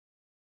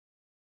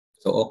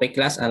So okay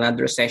class,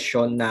 another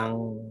session ng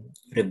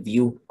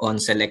review on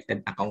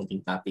selected accounting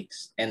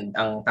topics. And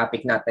ang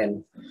topic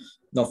natin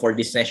for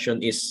this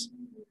session is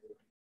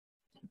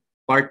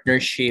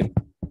partnership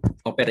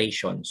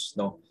operations.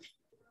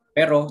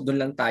 Pero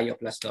doon lang tayo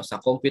class sa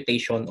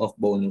computation of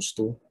bonus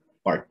to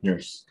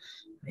partners.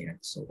 Ayan.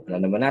 So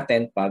alam naman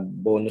natin, pag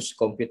bonus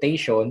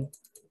computation,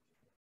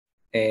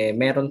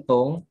 meron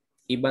tong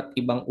iba't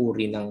ibang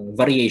uri ng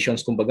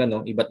variations, kumbaga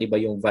iba't iba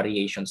yung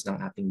variations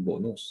ng ating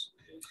bonus.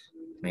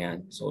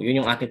 Ayan. So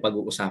yun yung ating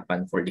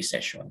pag-uusapan for this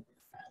session.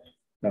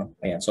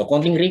 Ayan. So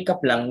konting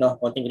recap lang,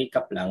 konting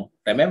recap lang.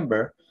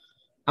 Remember,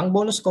 ang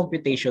bonus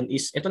computation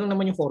is, ito lang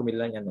naman yung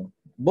formula niya,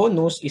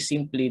 Bonus is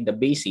simply the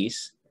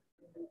basis,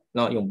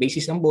 yung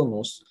basis ng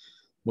bonus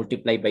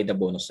multiplied by the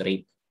bonus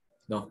rate,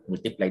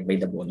 multiplied by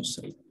the bonus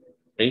rate.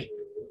 Okay?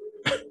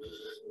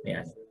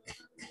 Ayan.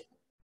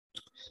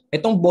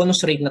 Itong bonus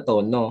rate na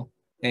to,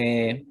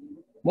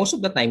 most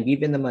of the time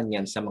given naman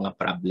yan sa mga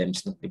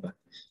problems, di ba?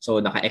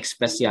 So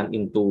naka-express yan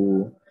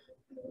into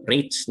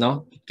rates,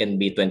 It can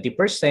be 20%,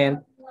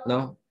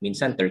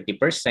 minsan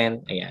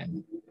 30%, ayan.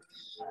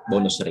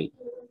 Bonus rate,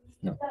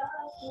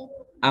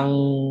 Ang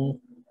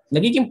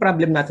nagiging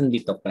problem natin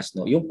dito, class,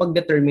 yung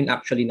pag-determine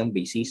actually ng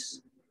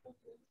basis,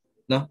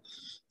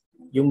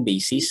 Yung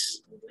basis,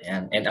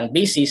 ayan. And ang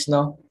basis,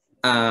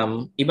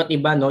 iba't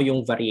iba,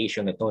 yung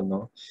variation nito,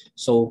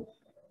 So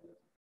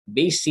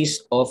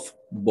basis of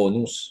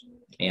bonus.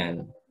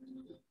 Ayan.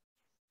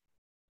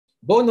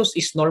 Bonus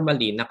is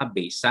normally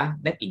naka-base sa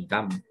net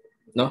income,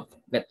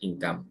 Net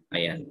income.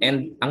 Ayan.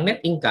 And ang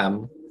net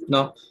income,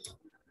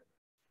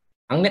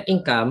 ang net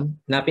income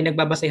na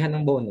pinagbabasehan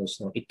ng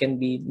bonus, it can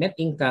be net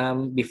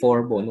income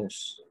before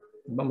bonus.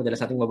 Diba,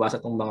 madalas nating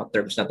mabasa itong mga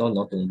terms na to,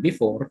 itong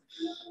before,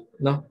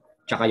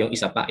 tsaka yung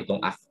isa pa,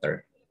 itong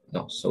after,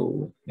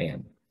 So,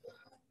 ayan.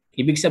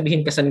 Ibig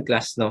sabihin kasi ng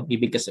class,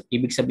 ibig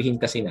sabihin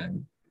kasi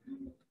ng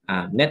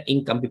net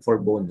income before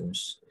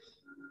bonus,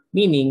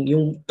 meaning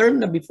yung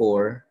term na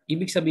before,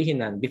 ibig sabihin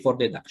nan before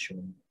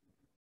deduction,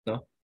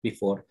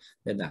 Before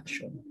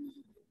deduction.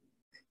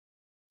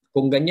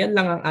 Kung ganyan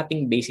lang ang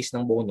ating basis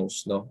ng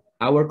bonus,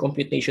 our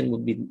computation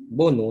would be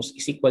bonus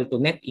is equal to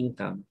net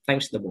income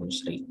times the bonus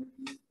rate.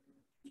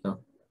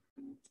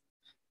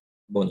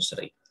 Bonus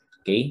rate.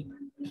 Okay?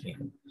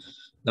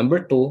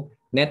 Number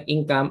 2, net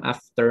income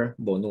after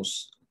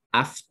bonus.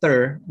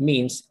 After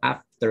means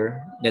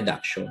after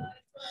deduction.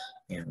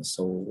 Ayan.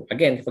 So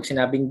again, pag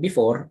sinabing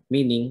before,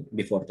 meaning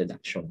before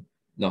deduction.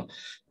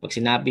 Pag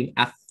sinabing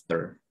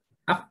after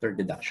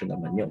deduction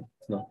naman yun.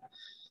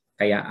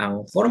 Kaya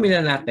ang formula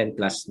natin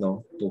class,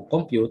 to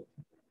compute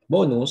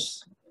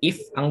bonus, if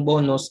ang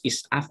bonus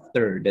is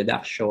after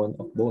deduction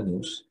of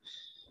bonus,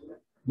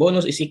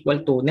 bonus is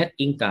equal to net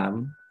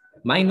income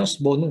minus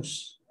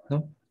bonus.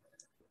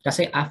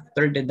 Kasi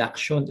after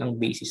deduction ang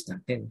basis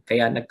natin.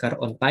 Kaya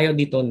nagkaroon tayo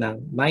dito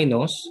ng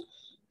minus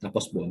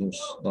tapos bonus.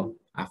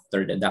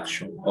 After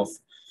deduction of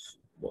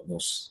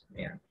bonus.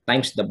 Ayan.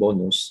 Times the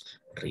bonus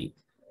rate.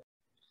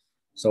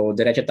 So,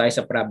 diretso tayo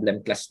sa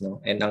problem class,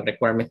 And ang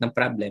requirement ng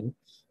problem,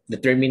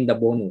 determine the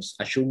bonus,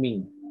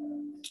 assuming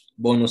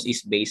bonus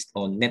is based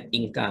on net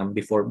income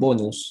before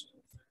bonus,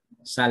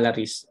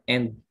 salaries,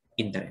 and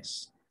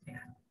interest.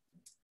 Ayan.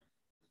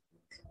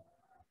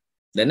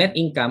 The net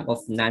income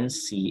of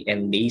Nancy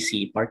and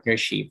Daisy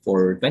partnership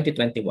for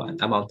 2021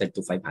 amounted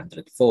to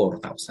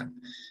 504,000.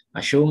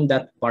 Assume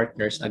that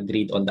partners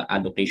agreed on the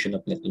allocation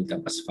of net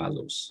income as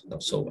follows.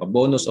 So, a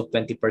bonus of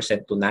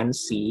 20% to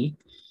Nancy,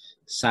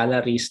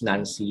 salaries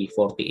Nancy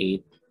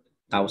 48,000,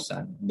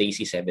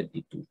 Daisy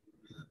 72.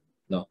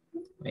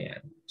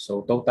 Ayan.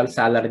 So total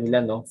salary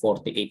nila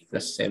 48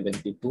 plus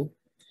 72.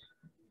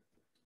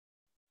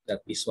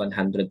 That is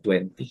 120,000.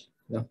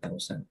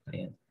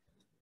 Ayan.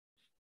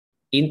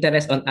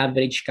 Interest on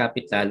average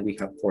capital, we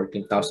have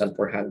 14,400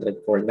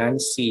 for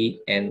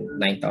Nancy and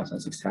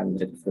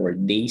 9,600 for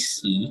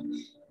Daisy.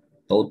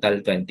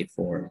 Total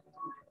 24.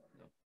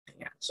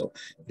 Ayan. So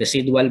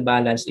residual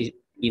balance is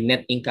in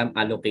net income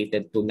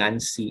allocated to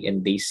Nancy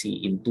and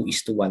Daisy in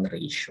 2:1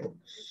 ratio.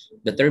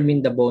 Determine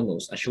the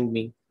bonus,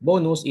 assuming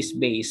bonus is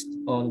based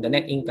on the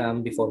net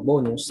income before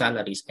bonus,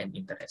 salaries, and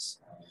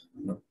interest.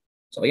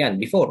 So ayan,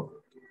 before.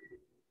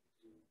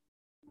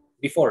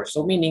 Before.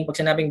 So meaning, pag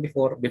sinabing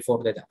before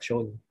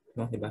deduction.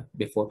 Diba?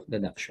 Before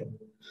deduction.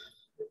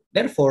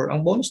 Therefore,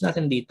 ang bonus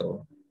natin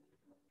dito,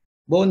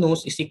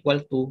 bonus is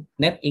equal to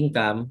net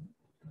income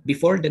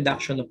before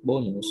deduction of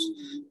bonus,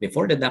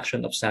 before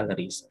deduction of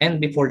salaries, and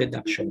before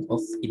deduction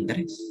of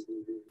interest.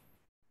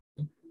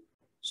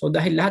 So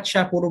dahil lahat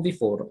siya puro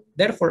before,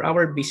 therefore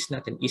our base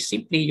natin is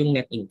simply yung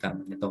net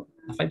income nito,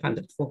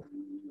 504.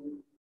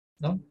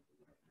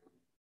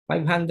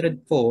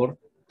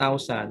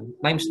 504,000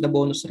 times the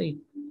bonus rate.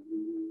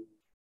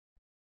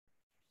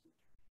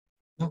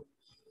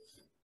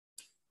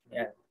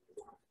 Yan.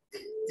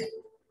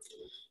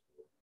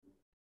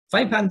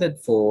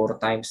 504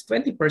 times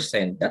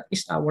 20%, that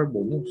is our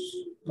bonus.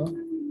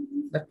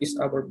 That is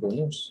our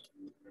bonus.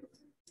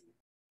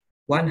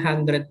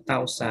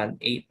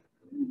 100,800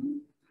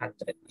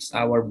 100 is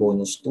our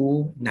bonus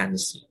to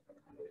Nancy.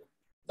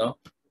 No?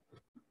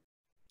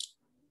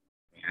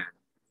 Ayan.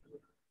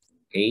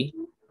 Okay.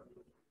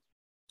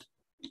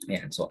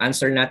 Ayan. So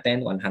answer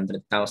natin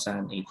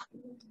 100,800.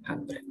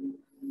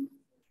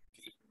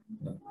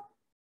 No?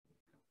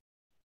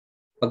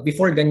 Pag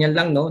before ganyan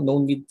lang, no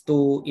need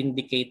to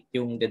indicate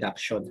yung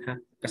deduction, ha?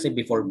 Kasi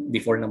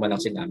before naman ang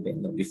sinabi,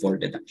 no, before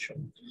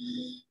deduction.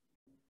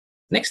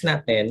 Next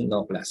natin,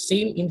 no class,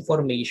 same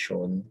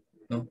information,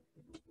 no.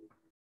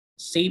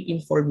 Same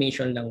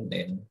information lang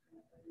din.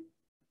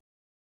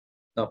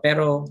 No,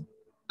 pero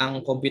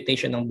ang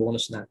computation ng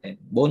bonus natin,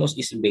 bonus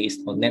is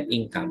based on net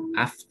income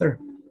after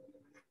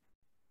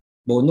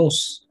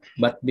bonus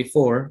but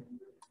before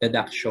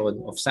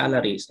deduction of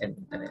salaries and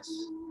interest.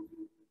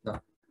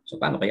 No? So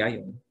paano kaya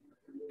yun?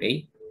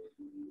 Okay?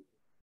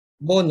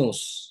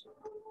 Bonus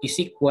is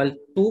equal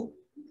to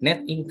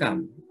net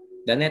income.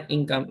 The net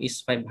income is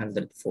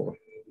 504.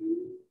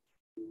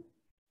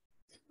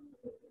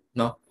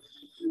 No?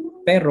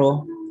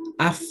 Pero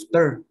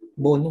after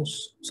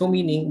bonus. So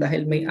meaning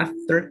dahil may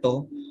after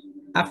to,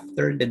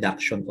 after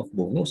deduction of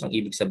bonus ang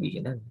ibig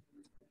sabihin nun.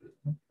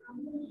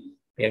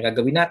 Kaya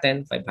gagawin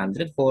natin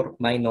 504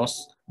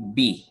 minus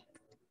B.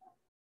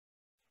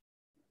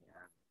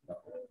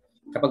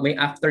 Kapag may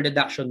after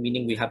deduction,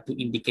 meaning we have to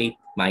indicate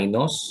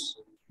minus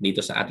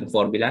dito sa ating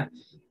formula,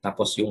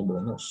 tapos yung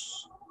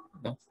bonus.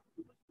 No?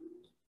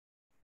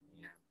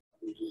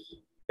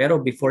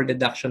 Pero before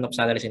deduction of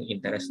salaries and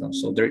interest, no?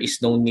 So there is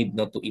no need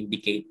no, to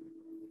indicate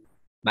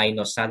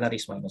minus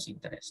salaries, minus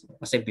interest. No?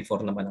 Kasi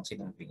before naman ang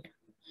sinabi niya.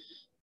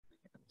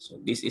 So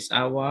this is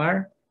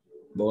our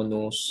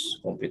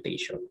bonus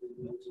computation.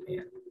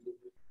 Ayan.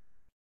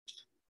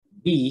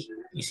 B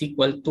is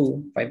equal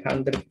to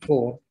 504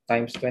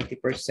 times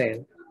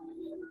 20%.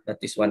 That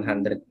is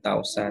 100,008.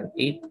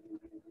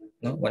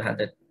 No,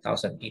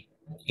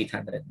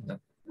 100,800.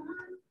 No?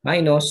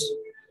 Minus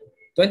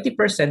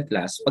 20%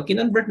 plus. Pag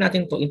kinonvert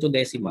natin to into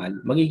decimal,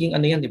 magiging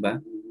ano yan, di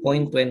ba?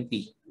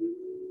 0.20.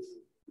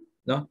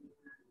 No?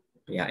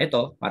 Kaya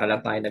ito, para lang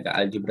tayo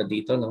nag-algebra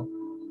dito, no?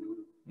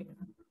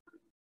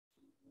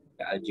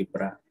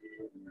 Nag-algebra.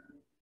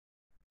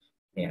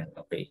 Ayan,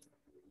 okay.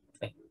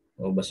 Ay,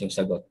 umabas yung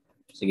sagot.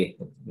 Sige,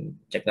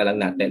 check na lang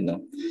natin,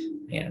 no?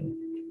 Ayan.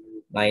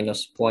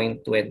 Minus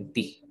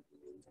 0.20.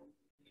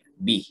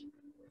 B.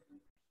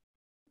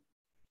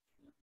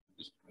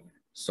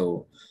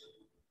 So,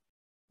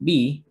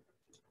 B,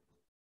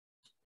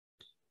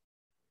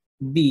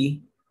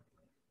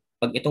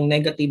 pag itong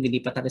negative,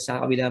 nilipat natin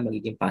sa kabila,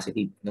 magiging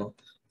positive, no?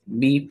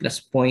 B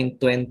plus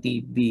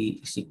 0.20 B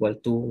is equal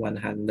to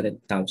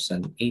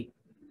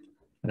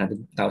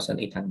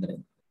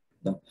 100,800.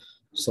 No?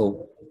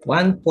 So,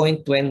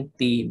 1.20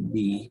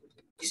 B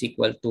is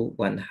equal to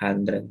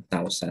 100,800.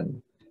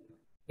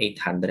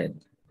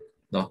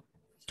 No?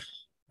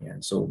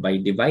 Yan. So,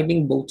 by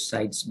dividing both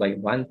sides by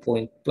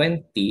 1.20,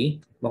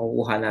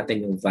 makukuha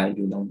natin yung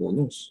value ng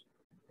bonus.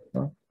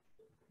 No?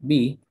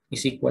 B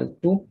is equal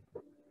to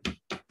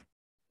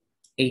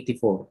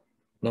 84.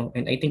 No?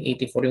 And I think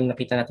 84 yung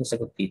nakita natin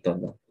sagot dito.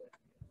 No?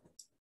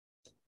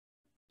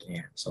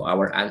 Yeah. So,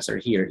 our answer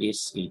here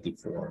is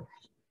 84.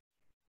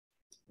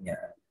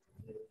 Yeah.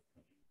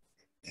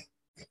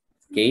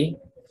 Okay.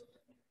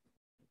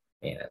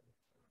 Yeah.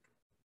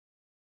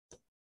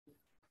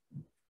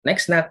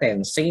 Next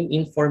natin, same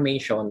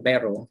information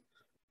pero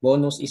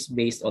bonus is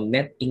based on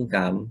net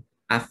income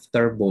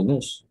after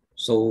bonus.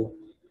 So,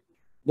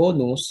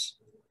 bonus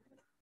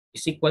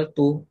is equal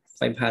to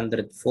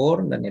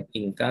 504 na net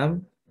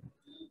income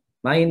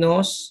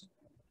minus,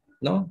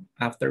 no?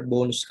 After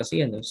bonus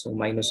kasi yan, no? So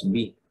minus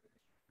B.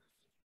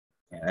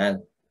 Yan.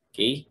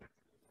 Okay.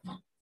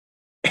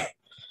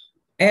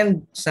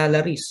 And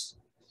salaries.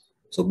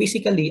 So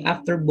basically,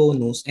 after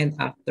bonus and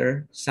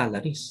after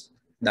salaries.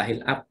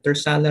 Dahil after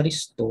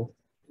salaries to,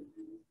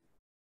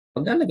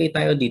 maglalagay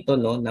tayo dito,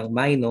 no, ng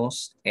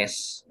minus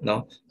S,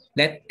 no?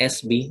 Let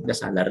S be the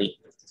salary.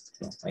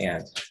 So,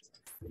 ayan.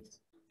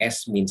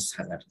 S means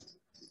salary.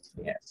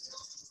 Ayan.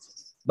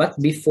 But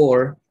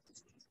before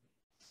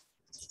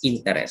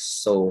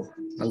interest. So,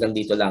 hanggang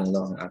dito lang,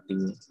 no, ang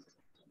ating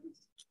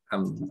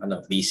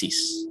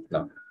basis,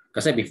 no?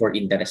 Kasi before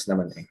interest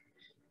naman eh.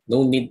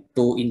 No need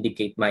to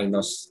indicate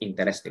minus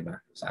interest,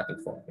 diba? Sa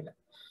ating formula.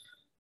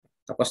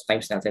 Tapos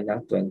times natin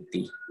ng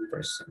 20%.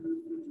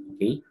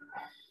 Okay?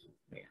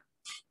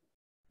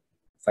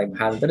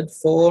 504,000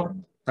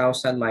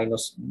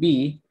 minus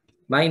B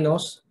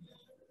minus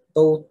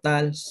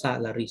total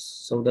salaries.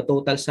 So the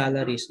total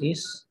salaries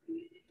is,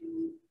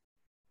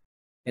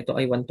 ito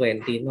ay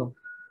 120, no?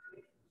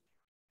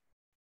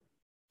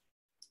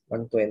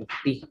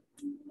 120.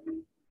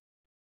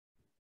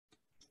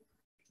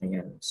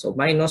 Ayan. So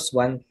minus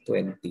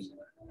 120.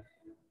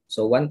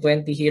 So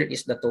 120 here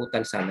is the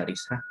total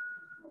salaries, ha?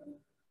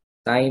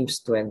 Times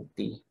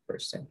 20%.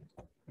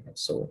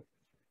 So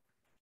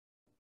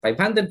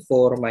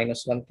 504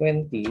 minus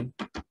 120,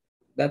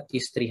 that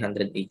is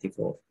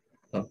 384.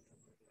 No?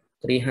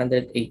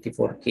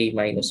 384K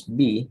minus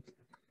B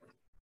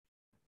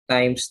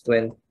times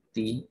 20%.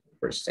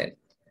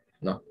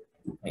 No?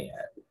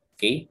 Ayan.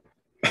 Okay?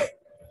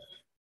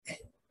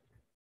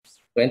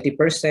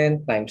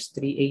 20% times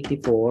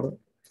 384,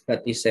 that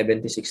is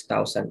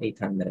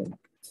 76,800.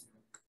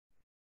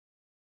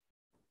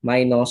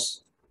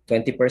 Minus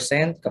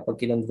 20% kapag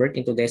kinonvert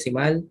into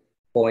decimal,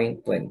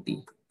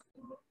 0.20.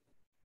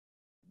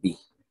 B.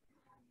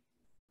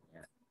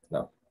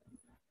 No.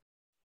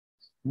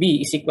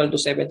 B is equal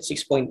to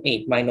 76.8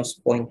 minus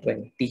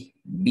 0.20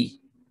 B.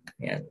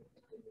 Ayan.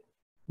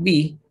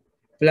 B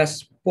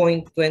plus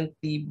 0.20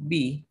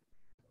 B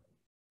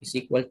is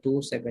equal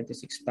to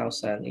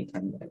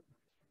 76,800.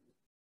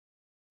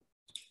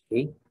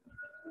 Okay?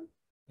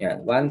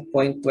 Yan.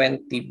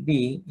 1.20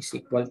 B is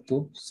equal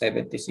to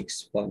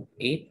 76.8.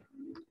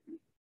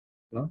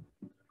 No?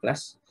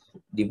 Plus,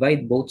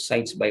 divide both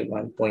sides by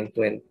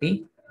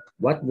 1.20.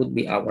 What would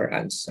be our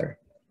answer?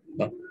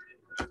 No?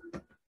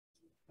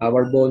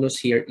 Our bonus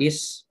here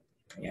is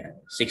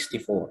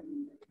 64,000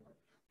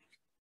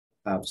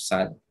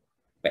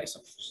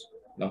 pesos.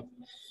 No?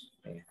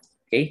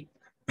 Okay?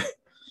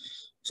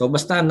 So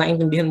basta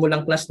naintindihan mo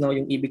lang class, no,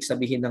 yung ibig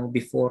sabihin ng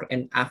before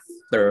and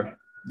after,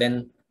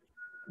 then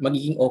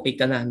magiging okay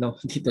ka na, no,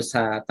 dito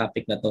sa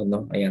topic na to,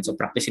 no. Ayan, so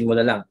practicein mo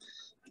na lang,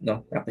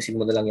 no. Practicein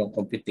mo na lang yung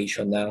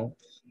computation ng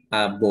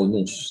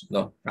bonus,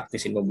 no.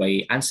 Practicein mo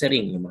by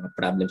answering yung mga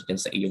problems din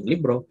sa iyong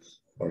libro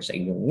or sa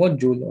iyong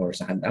module or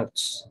sa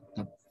handouts.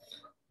 No?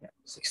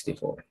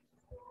 64.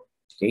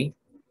 Okay?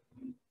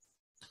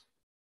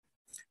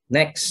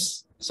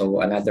 Next,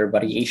 so another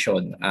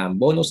variation.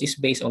 Bonus is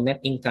based on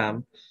net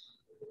income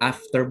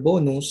after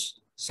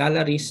bonus,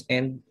 salaries,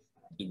 and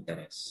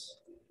interest.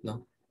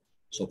 No?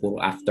 So,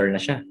 puro after na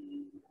siya.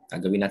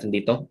 Gagawin natin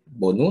dito,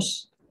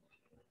 bonus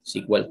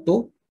is equal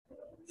to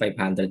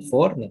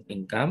 504 net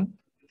income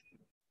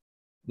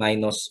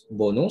minus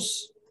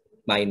bonus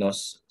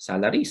minus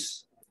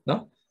salaries.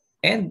 No?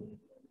 And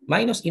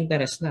minus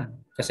interest na.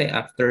 Kasi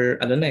after,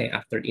 ano na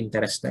after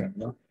interest na.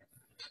 No?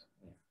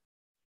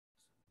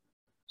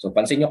 So,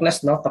 pansin nyo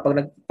class, no?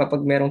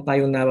 Kapag meron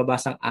tayong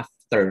nababasang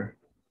after,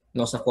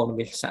 no, sa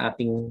formula sa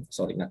ating,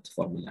 sorry, not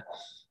formula.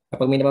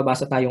 Kapag may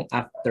nababasa tayong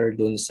after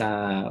dun sa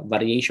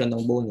variation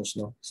ng bonus,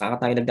 no,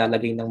 saka tayo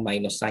naglalagay ng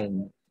minus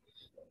sign.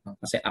 No?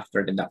 Kasi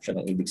after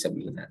deduction ang ibig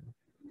sabihin na.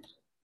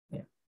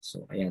 Yeah.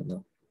 So, ayan,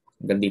 no.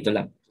 Hanggang dito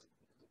lang.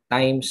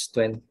 Times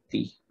 20%.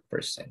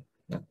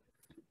 No?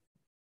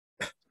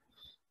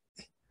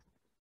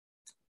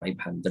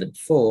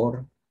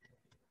 504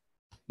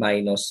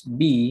 minus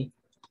B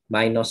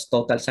minus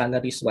total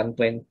salaries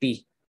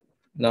 120.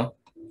 No?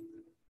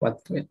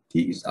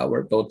 120 is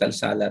our total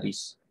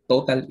salaries.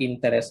 Total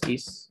interest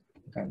is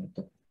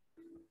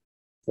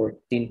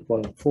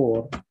 14.4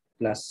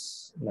 plus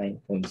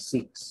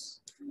 9.6,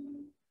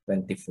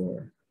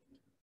 24.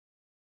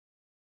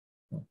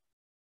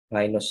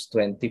 Minus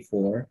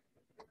 24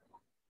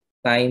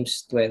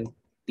 times 20%.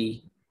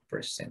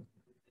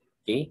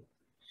 Okay?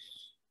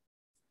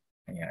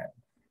 Ayan.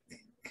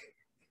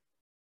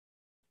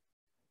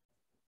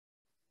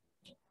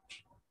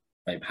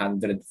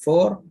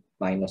 $504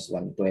 minus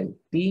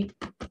 120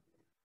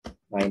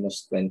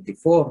 minus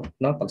 24.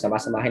 No?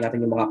 Pagsama-samahin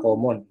natin yung mga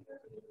common.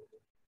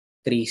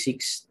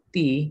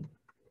 360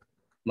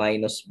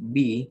 minus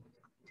B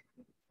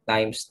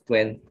times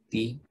 20%.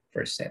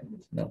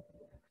 No?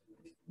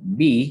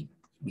 B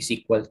is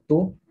equal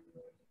to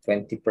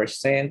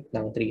 20%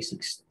 ng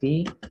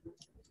 360.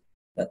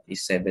 That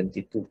is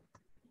 72.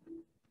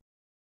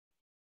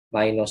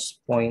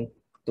 Minus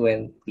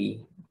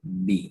 0.20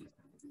 B.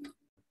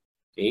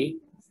 Okay?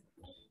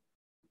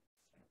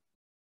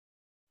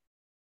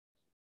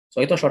 So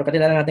ito, shortcut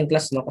na lang natin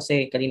class, no?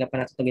 Kasi kanina pa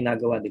natin ito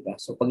ginagawa, di ba?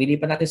 So pag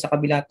nilipat natin sa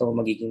kabila to,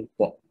 magiging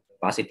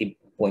positive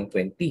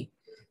 0.20.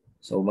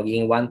 So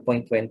magiging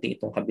 1.20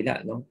 itong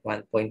kabila, no?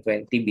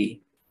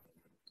 1.20b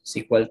is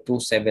equal to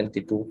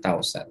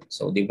 72,000.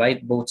 So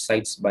divide both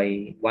sides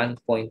by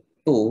 1.2.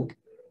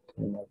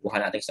 Buha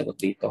natin sagot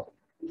dito.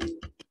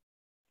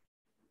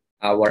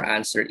 Our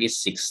answer is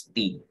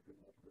 60.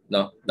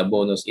 No? The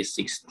bonus is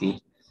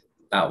 60,000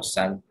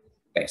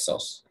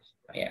 pesos.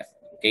 Ayan.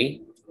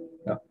 Okay?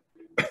 No?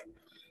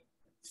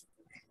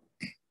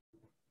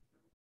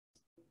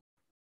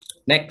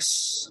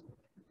 Next,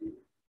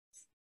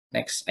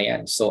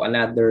 ayan. So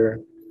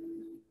another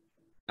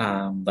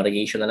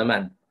variation na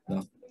naman.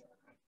 No?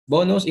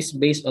 Bonus is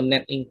based on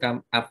net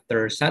income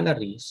after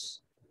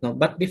salaries, no?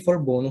 But before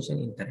bonus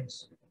and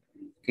interest.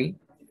 Okay?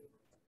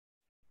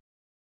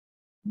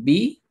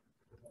 B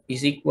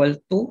is equal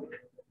to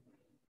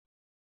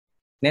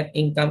net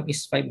income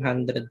is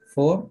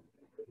 504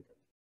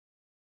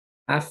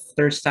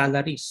 after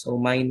salaries.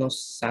 So minus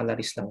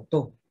salaries lang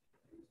to.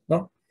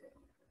 No?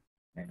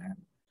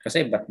 Ayan.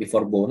 Kasi but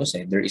before bonus,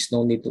 there is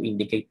no need to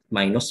indicate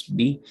minus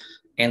B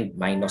and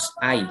minus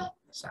I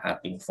sa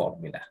ating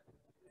formula.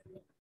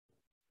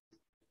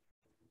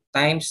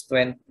 Times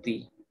 20%.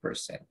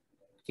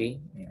 Okay?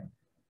 Ayan.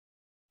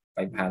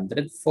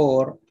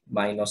 504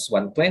 minus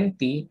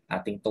 120,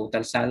 ating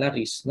total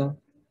salaries, no?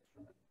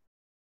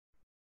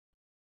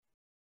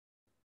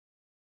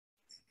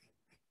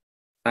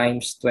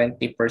 Times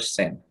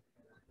 20%.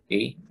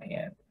 Okay,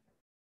 ayan.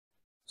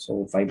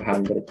 So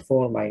 504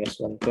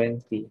 minus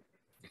 120,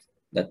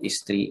 that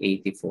is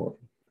 384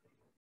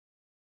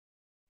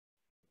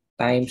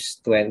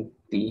 times 20%.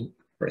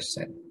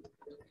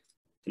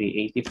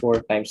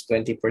 384 times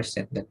 20%,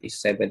 that is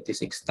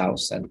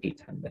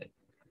 76,800.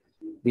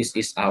 This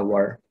is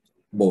our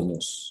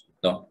bonus.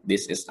 No,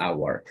 this is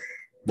our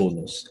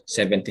bonus.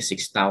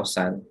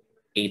 76,800.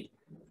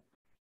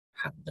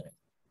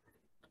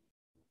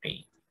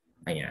 Okay.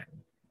 Ayan.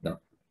 No.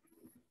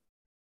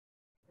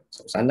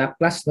 So sana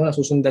class, no,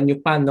 nasusundan nyo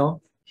pa,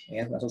 no?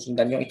 Ayan,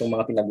 nasusundan nyo itong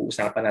mga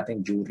pinag-uusapan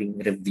natin during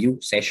review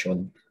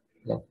session,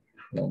 no?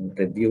 Ng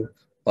review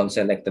on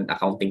selected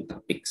accounting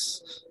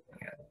topics.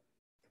 Ayan.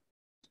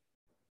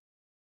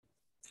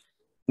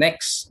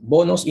 Next,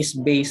 bonus is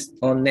based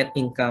on net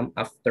income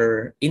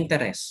after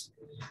interest,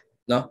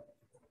 no?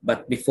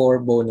 But before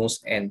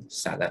bonus and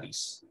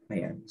salaries.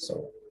 Ayan.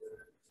 So,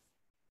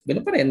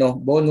 ganoon pa rin, no?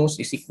 Bonus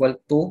is equal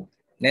to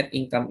net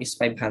income is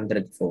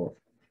 504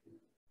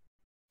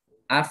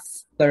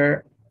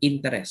 after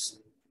interest.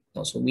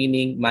 No? So,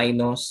 meaning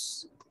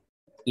minus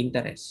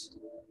interest.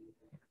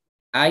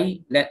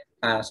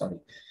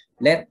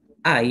 Let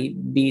I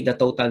be the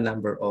total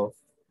number of,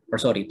 or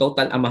sorry,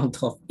 total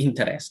amount of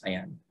interest.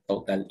 Ayan,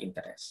 total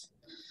interest.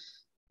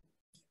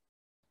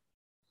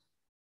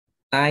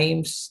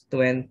 Times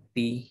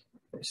 20%.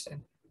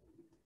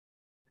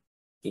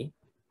 Okay.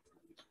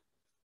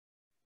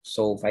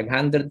 So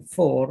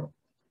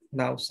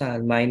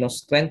 504,000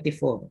 minus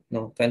 24.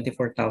 No,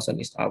 24,000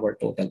 is our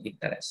total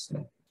interest.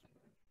 No?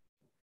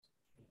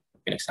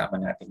 Pinagsama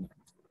natin.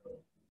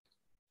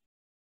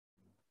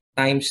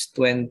 Times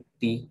 20%.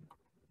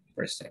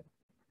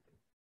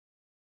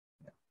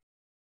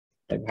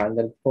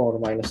 504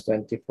 minus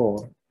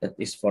 24, that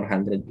is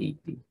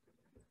 480.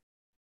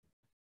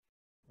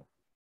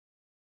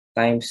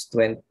 Times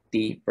 20%,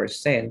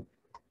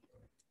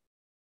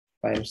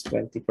 times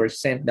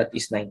 20%, that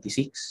is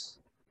 96.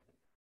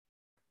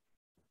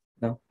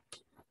 No?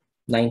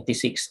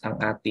 96 ang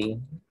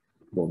ating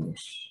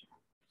bonus.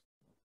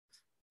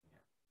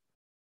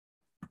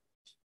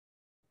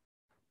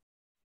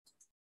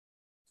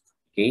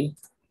 Okay?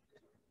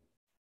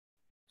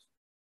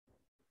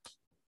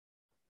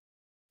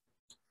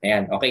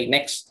 Ayan. Okay,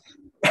 next.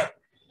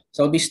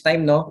 So this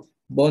time, no,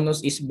 bonus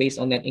is based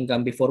on net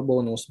income before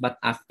bonus but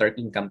after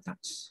income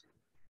tax.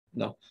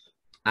 No?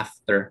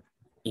 After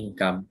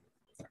income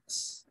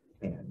tax.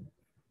 Ayan.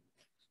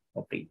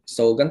 Okay.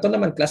 So ganito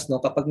naman class, no,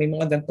 kapag may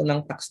mga ganito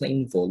ng tax na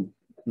involved,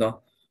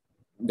 no?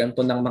 Ganito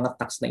ng mga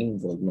tax na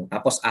involved, no?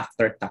 Tapos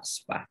after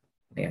tax pa.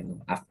 Ayan,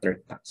 no? After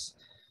tax.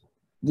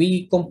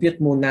 We compute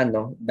muna,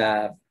 no,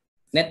 the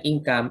net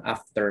income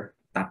after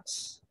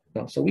tax.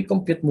 No? So we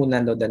compute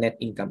muna, no, the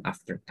net income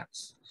after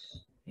tax.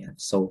 Ayan.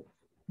 So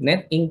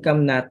net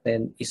income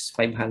natin is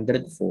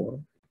 504,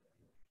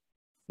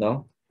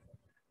 no?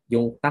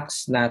 Yung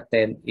tax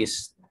natin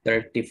is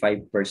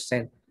 35%,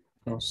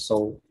 no?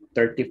 So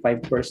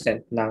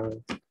 35%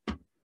 ng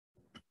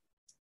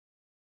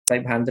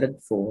 504,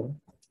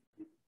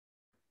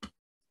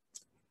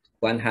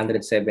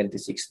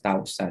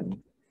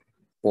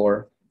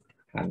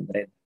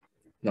 176,400,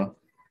 no?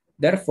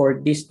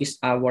 Therefore, this is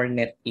our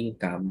net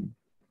income,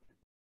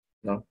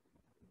 no,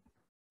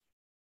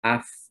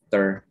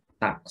 after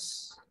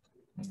tax.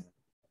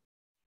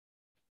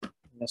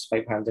 Plus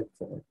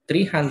 504,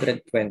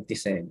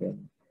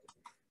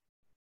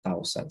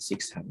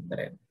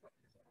 327,600,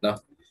 no?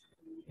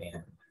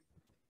 Ayan.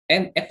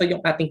 And ito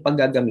yung ating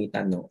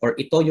paggagamitan, no? Or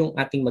ito yung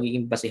ating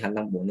magiging basihan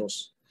ng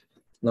bonus,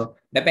 no?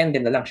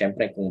 Depende na lang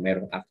syempre kung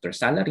merong after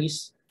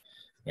salaries,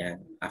 yan,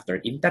 after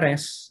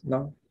interest,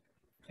 no?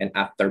 And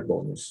after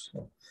bonus.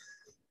 No?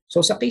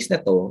 So sa case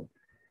na to,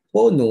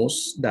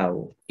 bonus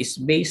daw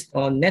is based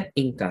on net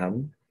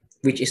income,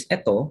 which is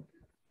ito,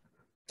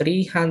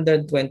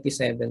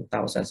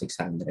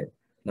 327,600,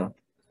 no?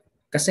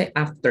 Kasi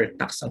after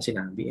tax ang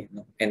sinabi,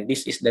 no? And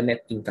this is the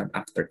net income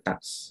after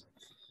tax.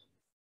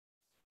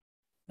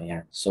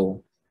 Ayan.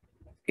 So,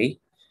 okay.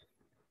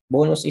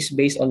 Bonus is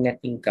based on net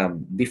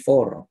income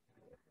before,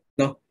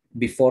 no?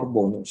 Before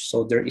bonus.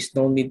 So there is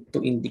no need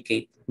to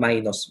indicate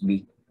minus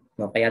B,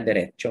 no? Kaya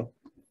diretso.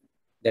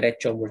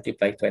 Diretso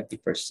multiply 20%,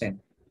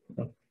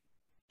 no?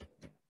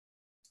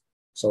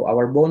 So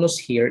our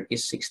bonus here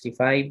is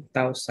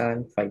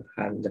 65,520.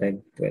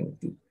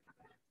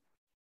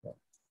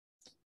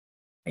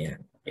 Ayan.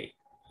 Okay.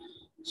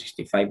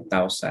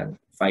 65,520.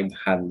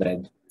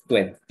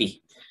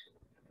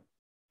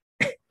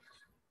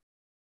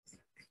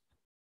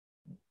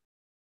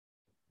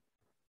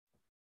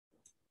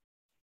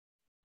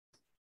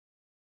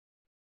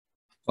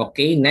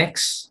 Okay,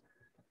 next.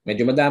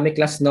 Medyo madami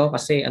class, no?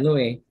 Kasi ano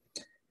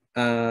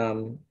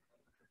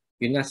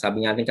yun nga, sabi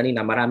natin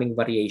kanina, maraming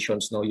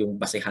variations, no, yung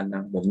basehan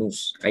ng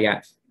bonus.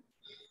 Kaya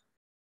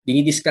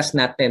dinidiscuss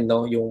natin,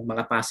 no, yung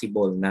mga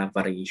possible na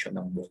variation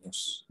ng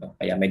bonus. No?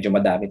 Kaya medyo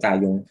madami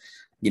tayong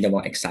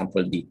ginawang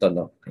example dito,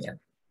 no? Ayan.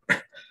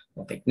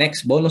 Okay.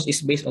 Next, bonus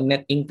is based on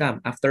net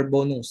income after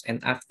bonus and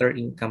after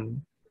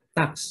income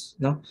tax,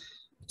 no?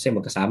 Kasi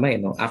magkasama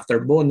no?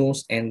 After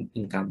bonus and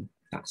income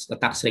tax.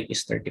 The tax rate is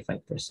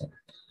 35%.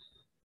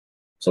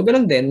 So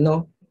ganun din,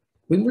 no?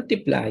 We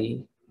multiply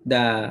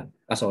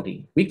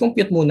we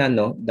compute muna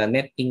no, the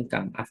net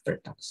income after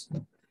tax.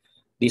 No?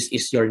 This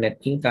is your net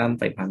income,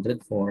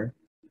 504.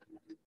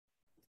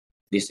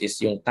 This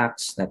is yung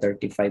tax na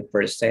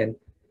 35%.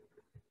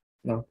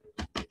 No?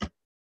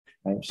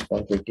 Times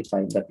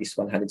 135, that is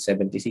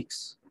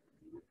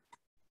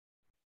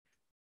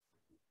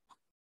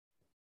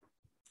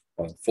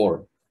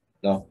 176.4.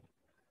 No?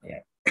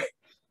 Yeah.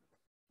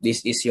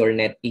 This is your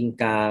net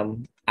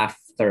income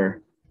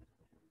after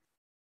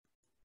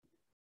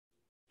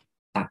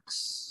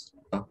tax.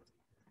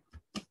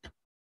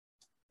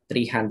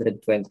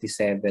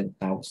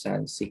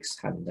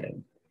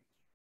 327,600.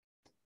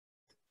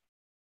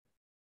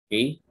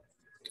 Okay?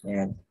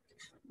 Ayan.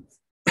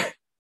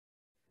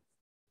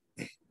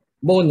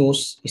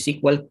 Bonus is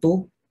equal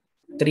to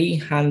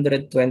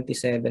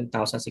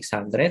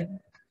 327,600.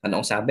 Ano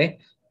ang sabi?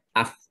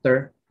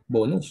 After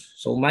bonus.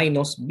 So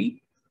minus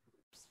B.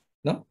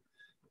 No?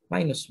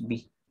 Minus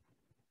B.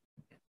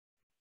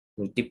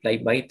 Multiply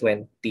by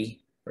 20%.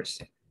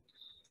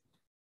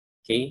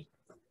 Okay?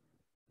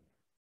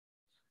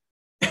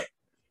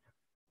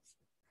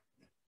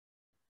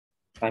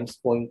 Times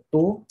 0.2.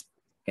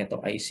 Ito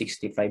ay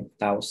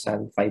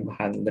 65,520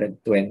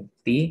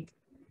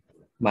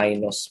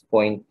 minus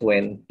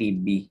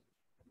 0.20B.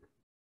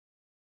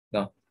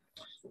 No?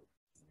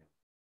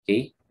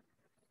 Okay?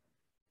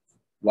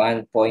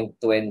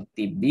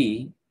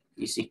 1.20B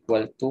is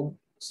equal to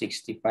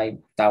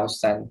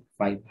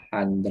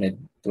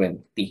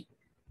 65,520.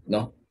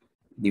 No?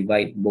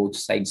 Divide both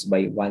sides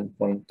by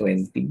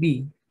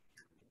 1.20B.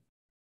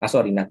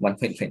 Sorry, not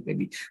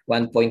 1.20B.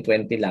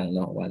 1.20 lang,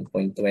 no?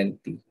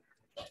 1.20.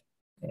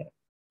 Yeah.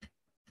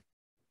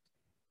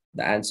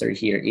 The answer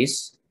here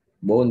is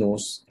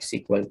bonus is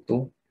equal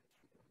to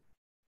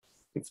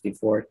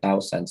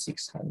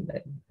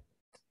 54,600.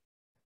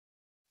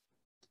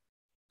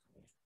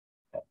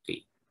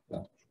 Okay.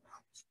 No?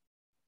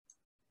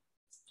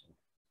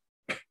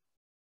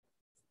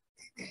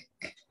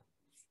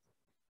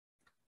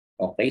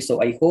 Okay, so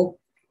I hope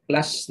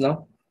class,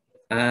 no,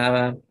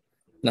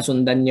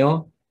 nasundan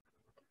nyo,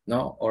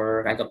 no,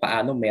 or kahit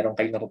paano meron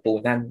kayong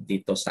natutunan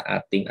dito sa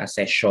ating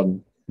session,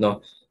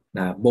 no,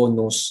 na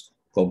bonus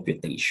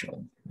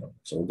computation. No?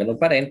 So ganun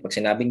pa rin pag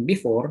sinabing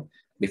before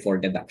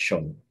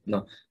deduction,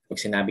 no. Pag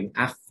sinabing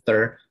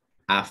after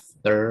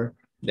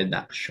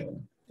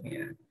deduction.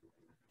 Ayan.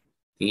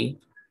 Okay?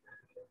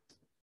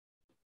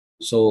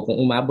 So kung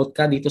umabot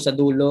ka dito sa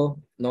dulo,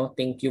 no,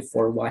 thank you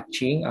for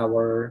watching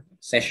our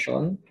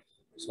session.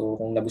 So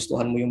kung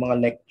nagustuhan mo yung mga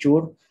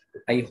lecture,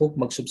 I hope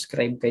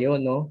mag-subscribe kayo,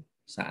 no,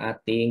 sa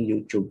ating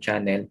YouTube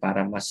channel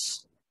para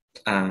mas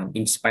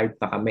inspired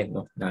pa kami,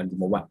 no, na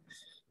gumawa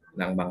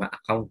ng mga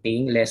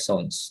accounting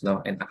lessons,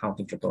 no, and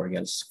accounting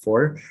tutorials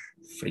for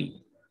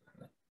free.